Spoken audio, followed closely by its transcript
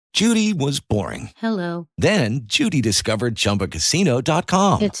Judy was boring. Hello. Then Judy discovered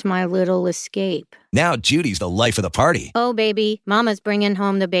ChumbaCasino.com. It's my little escape. Now Judy's the life of the party. Oh, baby, mama's bringing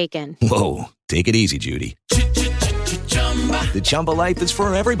home the bacon. Whoa, take it easy, Judy. The Chumba life is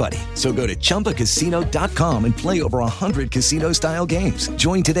for everybody. So go to ChumbaCasino.com and play over 100 casino-style games.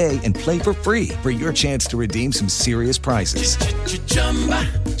 Join today and play for free for your chance to redeem some serious prizes.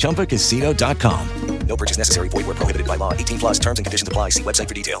 ChumbaCasino.com. No purchase necessary. Void where prohibited by law. 18+ terms and conditions apply. See website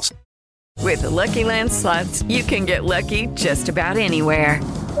for details. With the Lucky Land Slots, you can get lucky just about anywhere.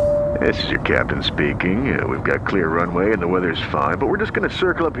 This is your captain speaking. We've got clear runway and the weather's fine, but we're just going to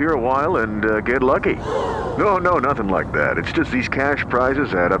circle up here a while and get lucky. No, nothing like that. It's just these cash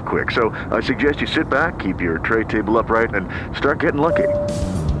prizes add up quick. So I suggest you sit back, keep your tray table upright, and start getting lucky.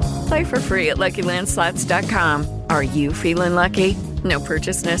 Play for free at LuckyLandSlots.com. Are you feeling lucky? No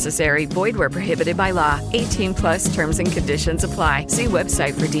purchase necessary. Void where prohibited by law. 18+ terms and conditions apply. See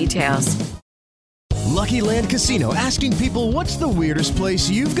website for details. Lucky Land Casino, asking people, what's the weirdest place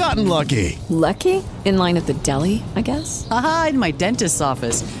you've gotten lucky? Lucky? In line at the deli, I guess? Aha, in my dentist's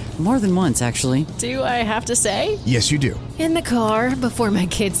office. More than once, actually. Do I have to say? Yes, you do. In the car before my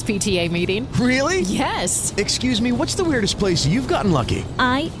kids' PTA meeting. Really? Yes. Excuse me, what's the weirdest place you've gotten lucky?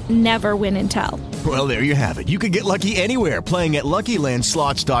 I never win and tell. Well, there you have it. You can get lucky anywhere, playing at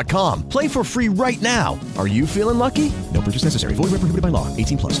LuckyLandSlots.com. Play for free right now. Are you feeling lucky? No purchase necessary. Void where prohibited by law.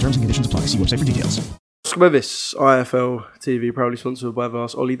 18+. Terms and conditions apply. See website for details. This IFL TV proudly sponsored by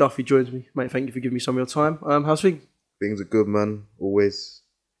us. Ollie Duffy joins me. Mate, thank you for giving me some of your time. How's things? Things are good, man. Always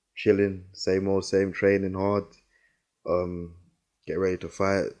chilling. Same old, same. Training hard. Get ready to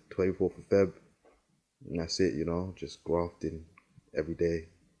fight 24th of Feb. And that's it, you know. Just grafting every day.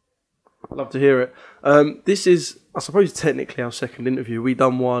 Love to hear it. This is, I suppose, technically our second interview. We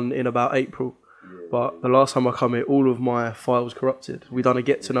done one in about April. But the last time I come here, all of my files corrupted. We done a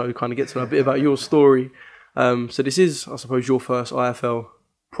get to know a bit about your story. So this is, I suppose, your first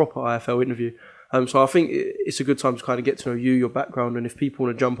proper IFL interview. So I think it's a good time to kind of get to know you, your background, and if people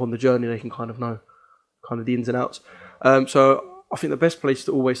want to jump on the journey, they can kind of know kind of the ins and outs. So I think the best place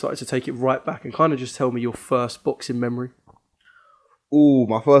to always start is to take it right back and kind of just tell me your first boxing memory. Ooh,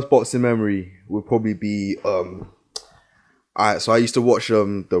 my first boxing memory would probably be so I used to watch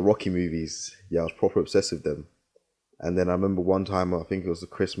the Rocky movies. Yeah, I was proper obsessed with them. And then I remember one time, I think it was the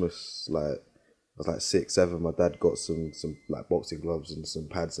Christmas, I was like 6, 7. My dad got some like boxing gloves and some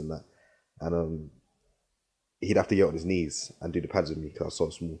pads and that. And he'd have to get on his knees and do the pads with me because I was so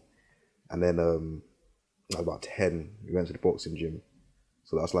small. And then I was about 10. We went to the boxing gym.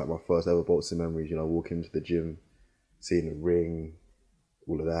 So that's like my first ever boxing memories. You know, walking into the gym, seeing the ring,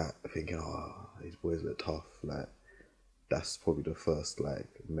 all of that, thinking, oh, these boys look tough. Like, that's probably the first like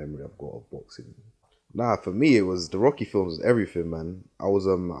memory I've got of boxing. Nah, for me it was the Rocky films, everything, man. I was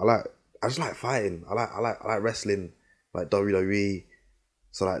I just like fighting. I like wrestling, like WWE.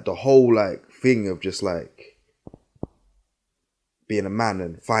 So like the whole like thing of just like being a man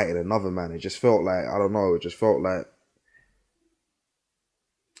and fighting another man, it just felt like, I don't know,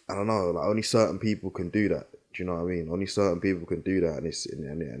 like only certain people can do that. Do you know what I mean? Only certain people can do that, and it's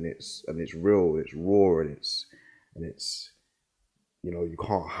real, it's raw, and it's, you know, you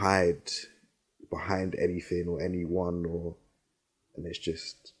can't hide behind anything or anyone, and it's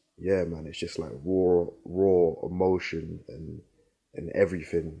just, yeah, man, it's just like raw emotion and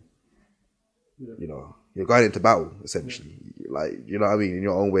everything. Yeah. You know, you're going into battle essentially, like, you know what I mean, in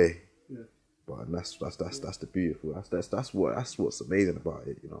your own way. Yeah. But that's the beautiful. That's what's amazing about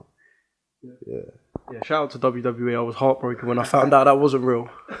it, you know. Yeah. Shout out to WWE. I was heartbroken when I found out that wasn't real.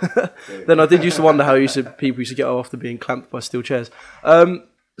 Then I did used to wonder how people used to get after being clamped by steel chairs.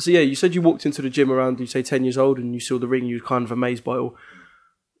 So yeah, you said you walked into the gym around, you say 10 years old, and you saw the ring. You were kind of amazed by it all.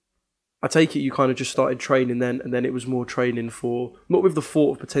 I take it you kind of just started training then, and then it was more training for, not with the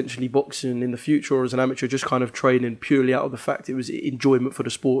thought of potentially boxing in the future or as an amateur, just kind of training purely out of the fact it was enjoyment for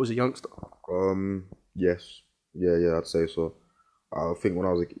the sport as a youngster. Yes. Yeah, I'd say so. I think when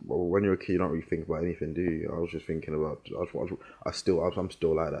you're a kid, you don't really think about anything, do you? I was just thinking about, I'm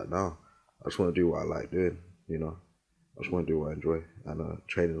still like that now. I just want to do what I like doing, you know. I just want to do what I enjoy, and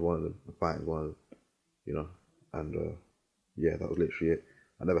training is one of them, and fighting is one of them, you know. And yeah, that was literally it.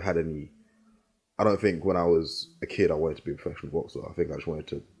 I never had any. I don't think when I was a kid I wanted to be a professional boxer. I think I just wanted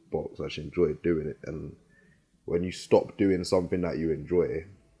to box. I just enjoyed doing it. And when you stop doing something that you enjoy,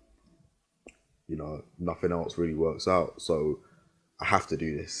 you know, nothing else really works out. So I have to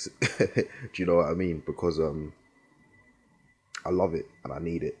do this. Do you know what I mean? Because I love it and I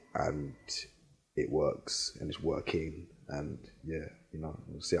need it and it works and it's working. And yeah, you know,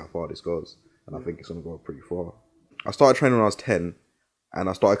 we'll see how far this goes. And I think it's going to go pretty far. I started training when I was 10. and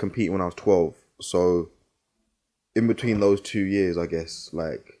I started competing when I was 12. So in between those 2 years, I guess,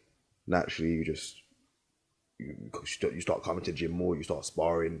 like naturally you start coming to the gym more. You start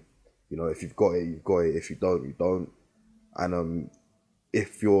sparring. You know, if you've got it, you've got it. If you don't, you don't. And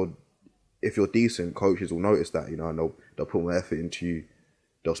if you're decent, coaches will notice that. You know, and they'll put more effort into you.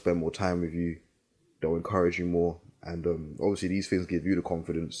 They'll spend more time with you. They'll encourage you more. And obviously, these things give you the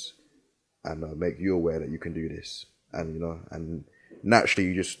confidence and make you aware that you can do this. And you know, and naturally,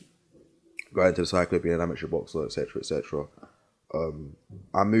 you just go into the cycle of being an amateur boxer, etc., etc.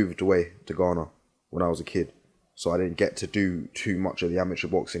 I moved away to Ghana when I was a kid, so I didn't get to do too much of the amateur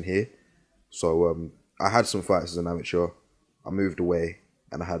boxing here. So I had some fights as an amateur. I moved away,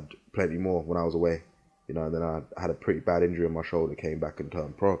 and I had plenty more when I was away. You know, and then I had a pretty bad injury on my shoulder, came back and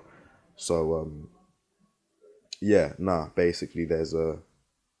turned pro. So basically there's I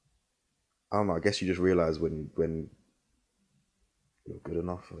don't know, I guess you just realise when you're good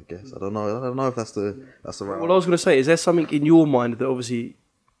enough, I guess. I don't know if that's the right. Well, I was going to say, is there something in your mind that obviously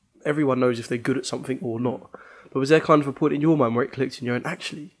everyone knows if they're good at something or not, but was there kind of a point in your mind where it clicked and you're going,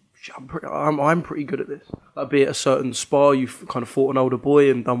 actually, I'm pretty good at this? Like, be it a certain spar, you've kind of fought an older boy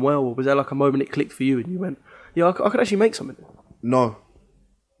and done well, or was there like a moment it clicked for you and you went, yeah, I could actually make something? No,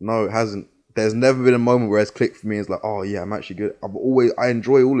 it hasn't. There's never been a moment where it's clicked for me. It's like, oh yeah, I'm actually good. I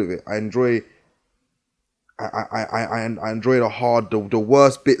enjoy all of it. I enjoy the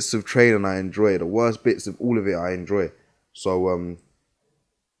worst bits of training. I enjoy the worst bits of all of it. I enjoy. So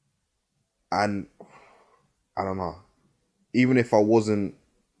and I don't know. Even if I wasn't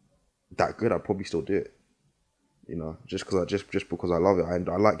that good, I'd probably still do it. You know, just because I love it. I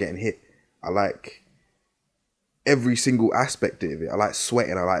like getting hit. I like every single aspect of it. I like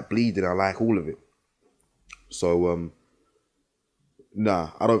sweating. I like bleeding. I like all of it. So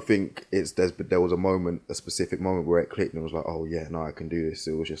I don't think there was a specific moment where it clicked and it was like, oh yeah, no, I can do this.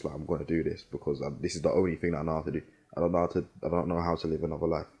 It was just like, I'm going to do this because this is the only thing that I know how to do. I don't know how to live another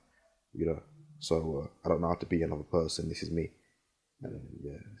life, you know. So I don't know how to be another person. This is me, and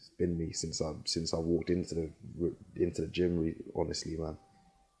yeah, it's been me since I walked into the gym. Honestly, man,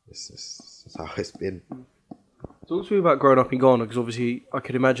 it's how it's been. Talk to me about growing up in Ghana, because obviously I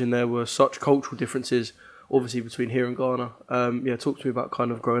could imagine there were such cultural differences, obviously, between here and Ghana. Talk to me about kind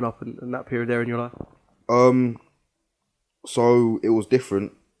of growing up and that period there in your life. So it was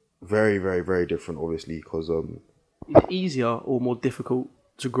different, very, very, very different, obviously, because is it easier or more difficult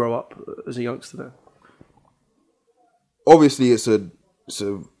to grow up as a youngster there? Obviously, it's a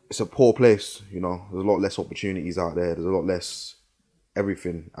poor place. You know, there's a lot less opportunities out there. There's a lot less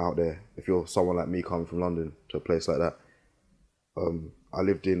everything out there. If you're someone like me coming from London to a place like that, I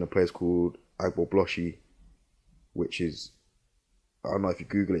lived in a place called Agbo, which is, I don't know if you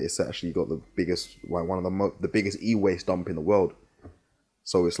Google it, it's actually got the biggest, one of the biggest e-waste dump in the world.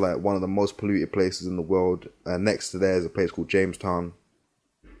 So it's like one of the most polluted places in the world. And next to there is a place called Jamestown,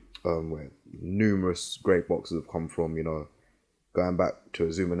 where numerous great boxers have come from. You know, going back to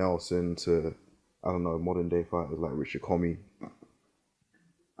Azuma Nelson to, I don't know, modern day fighters like Richard Comey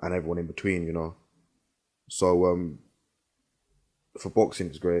and everyone in between. You know, so for boxing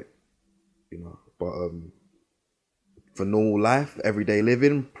it's great, you know, but for normal life, everyday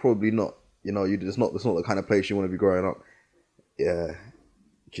living, probably not. You know, it's not the kind of place you want to be growing up. Yeah,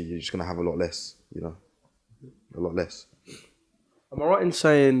 you're just gonna have a lot less. You know, a lot less. Am I right in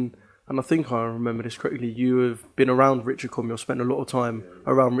saying, and I think I remember this correctly, you have been around Richard Comey or spent a lot of time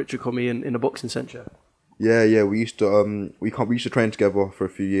around Richard Comey in a boxing centre? Yeah. We used to we used to train together for a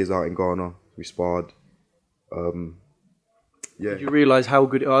few years out in Ghana. We sparred. Yeah. Did you realise how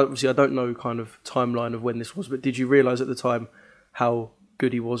good? Obviously, I don't know kind of timeline of when this was, but did you realise at the time how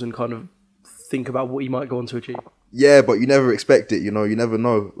good he was and kind of think about what he might go on to achieve? Yeah, but you never expect it. You know, you never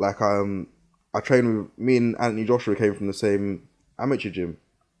know. Like I trained with, me and Anthony Joshua came from the same amateur gym,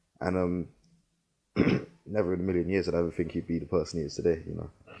 and never in a million years did I ever think he'd be the person he is today. You know,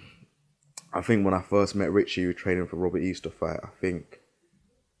 I think when I first met Richie, he was training for Robert Easter fight. I think,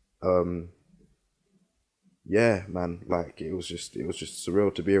 yeah, man, like it was just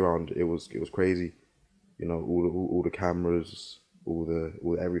surreal to be around. It was crazy. You know, all the cameras, all the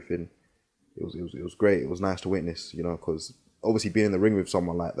everything. It was great. It was nice to witness. You know, because obviously being in the ring with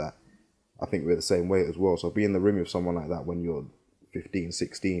someone like that, I think we're the same way as well. So being in the ring with someone like that when you're 15,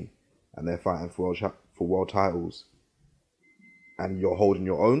 16, and they're fighting for world titles, and you're holding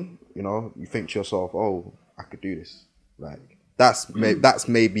your own, you know, you think to yourself, "Oh, I could do this." Like that's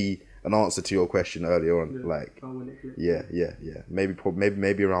maybe an answer to your question earlier on. Yeah. Like,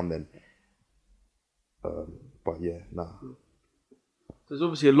 maybe around then. But yeah, nah. There's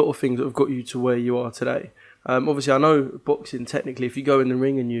obviously a lot of things that have got you to where you are today. Obviously, I know boxing, technically, if you go in the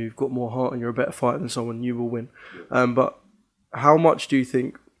ring and you've got more heart and you're a better fighter than someone, you will win. But how much do you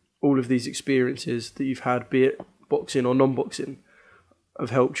think all of these experiences that you've had, be it boxing or non-boxing, have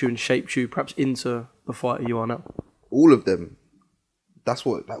helped you and shaped you perhaps into the fighter you are now? All of them. That's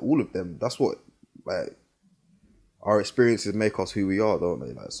what, like, our experiences make us who we are, don't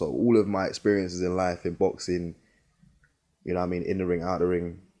they? Like, so all of my experiences in life, in boxing, you know what I mean, in the ring, out the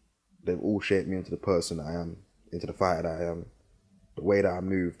ring, they've all shaped me into the person that I am, into the fighter that I am. The way that I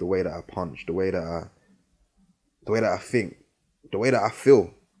move, the way that I punch, the way that I think, the way that I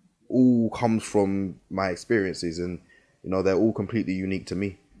feel, all comes from my experiences, and you know, they're all completely unique to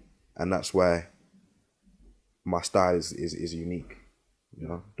me, and that's why my style is unique. You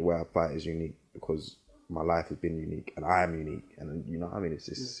know, the way I fight is unique because my life has been unique, and I am unique, and you know what I mean. It's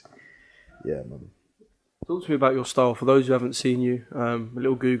just, yeah, man. Talk to me about your style. For those who haven't seen you, a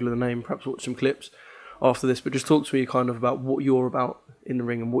little Google of the name, perhaps watch some clips after this, but just talk to me kind of about what you're about in the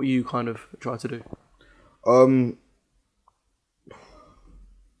ring and what you kind of try to do.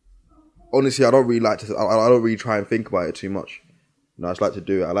 Honestly, I don't really try and think about it too much. You know, I just like to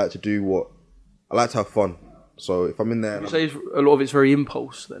do it. I like to have fun. So if I'm in there... You say a lot of it's very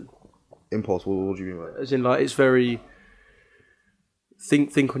impulse then? Impulse, what do you mean by that? As in, like, it's very...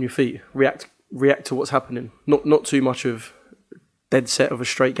 Think on your feet. React to what's happening. Not too much of dead set of a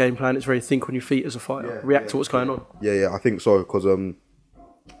straight game plan. It's very think on your feet as a fighter. React to what's going on. Yeah, I think so, because I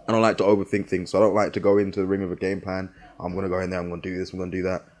don't like to overthink things. So I don't like to go into the ring with a game plan. I'm going to go in there, I'm going to do this, I'm going to do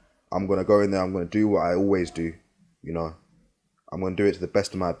that. I'm going to go in there, I'm going to do what I always do, you know. I'm going to do it to the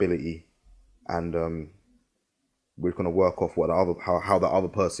best of my ability, and we're going to work off how the other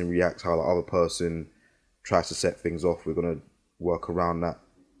person reacts, how the other person tries to set things off. We're going to work around that,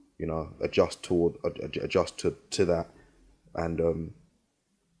 you know, adjust to that. And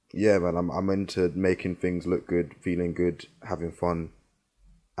yeah, man, I'm into making things look good, feeling good, having fun,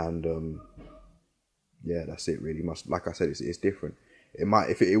 and yeah, that's it really. Like I said, it's different. It might,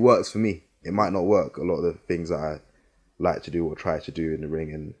 if it works for me, it might not work. A lot of the things that I like to do or try to do in the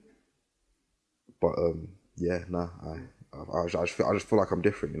ring, but yeah, I just feel like I'm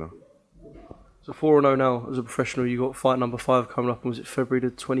different, you know. So 4-0 now as a professional. You got fight number 5 coming up. Was it February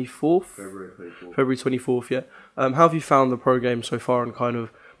the 24th? February 24th. Yeah. How have you found the pro game so far, and kind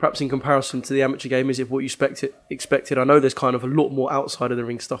of perhaps in comparison to the amateur game, is it what you expected? I know there's kind of a lot more outside of the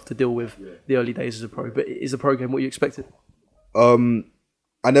ring stuff to deal with the early days as a pro, but is the pro game what you expected?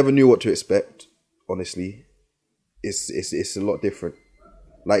 I never knew what to expect, honestly. It's a lot different.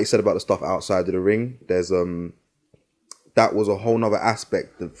 Like you said about the stuff outside of the ring, there's that was a whole nother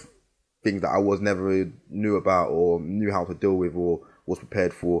aspect of things that I never knew about or knew how to deal with or was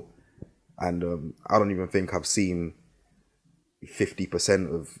prepared for. And I don't even think I've seen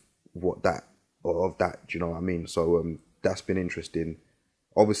 50% of that, do you know what I mean? So that's been interesting.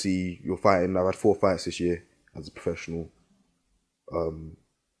 Obviously, I've had 4 fights this year as a professional.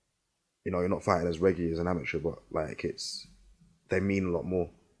 You know, you're not fighting as regularly as an amateur, but like they mean a lot more.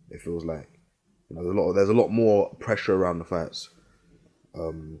 It feels like, you know, there's a lot more pressure around the fights.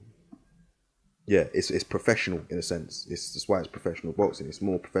 Yeah, it's professional in a sense. That's why it's professional boxing. It's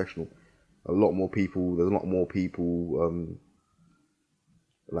more professional. There's a lot more people.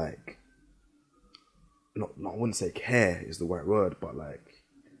 Like, I wouldn't say care is the right word, but like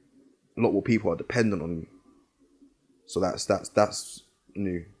a lot more people are dependent on you. So that's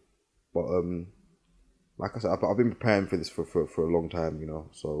new. But like I said, I've been preparing for this for a long time, you know.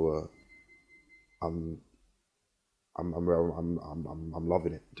 So I'm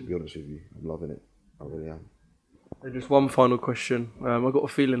loving it, to be honest with you. I'm loving it. I really am. And just one final question. I've got a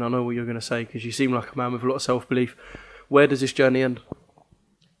feeling I know what you're going to say, because you seem like a man with a lot of self-belief. Where does this journey end?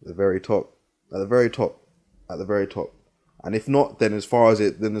 At the very top. At the very top. At the very top. And if not, then as far as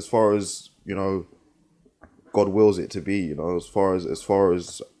you know, God wills it to be, you know, as far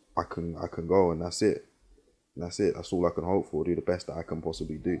as I can go, and that's it. That's it. That's all I can hope for. Do the best that I can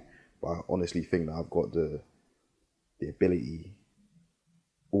possibly do. But I honestly think that I've got the ability,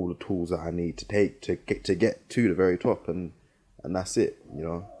 all the tools that I need to take to get to the very top, and that's it. You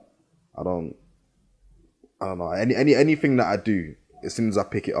know, I don't know. Anything that I do, as soon as I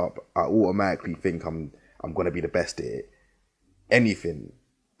pick it up, I automatically think I'm gonna be the best at it. Anything,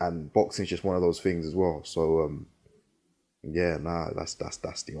 and boxing's just one of those things as well. So yeah, that's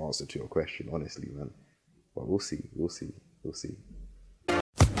the answer to your question, honestly, man. But we'll see.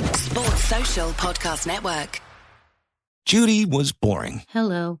 Sports Social Podcast Network. Judy was boring.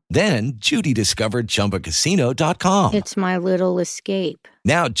 Hello. Then Judy discovered ChumbaCasino.com. It's my little escape.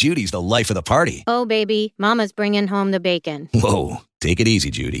 Now Judy's the life of the party. Oh, baby, mama's bringing home the bacon. Whoa, take it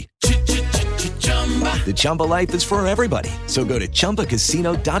easy, Judy. The Chumba life is for everybody. So go to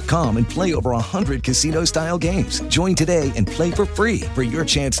ChumbaCasino.com and play over 100 casino-style games. Join today and play for free for your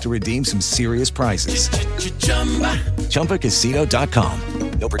chance to redeem some serious prizes. ChumbaCasino.com.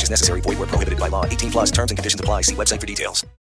 No purchase necessary. Void where prohibited by law. 18+ terms and conditions apply. See website for details.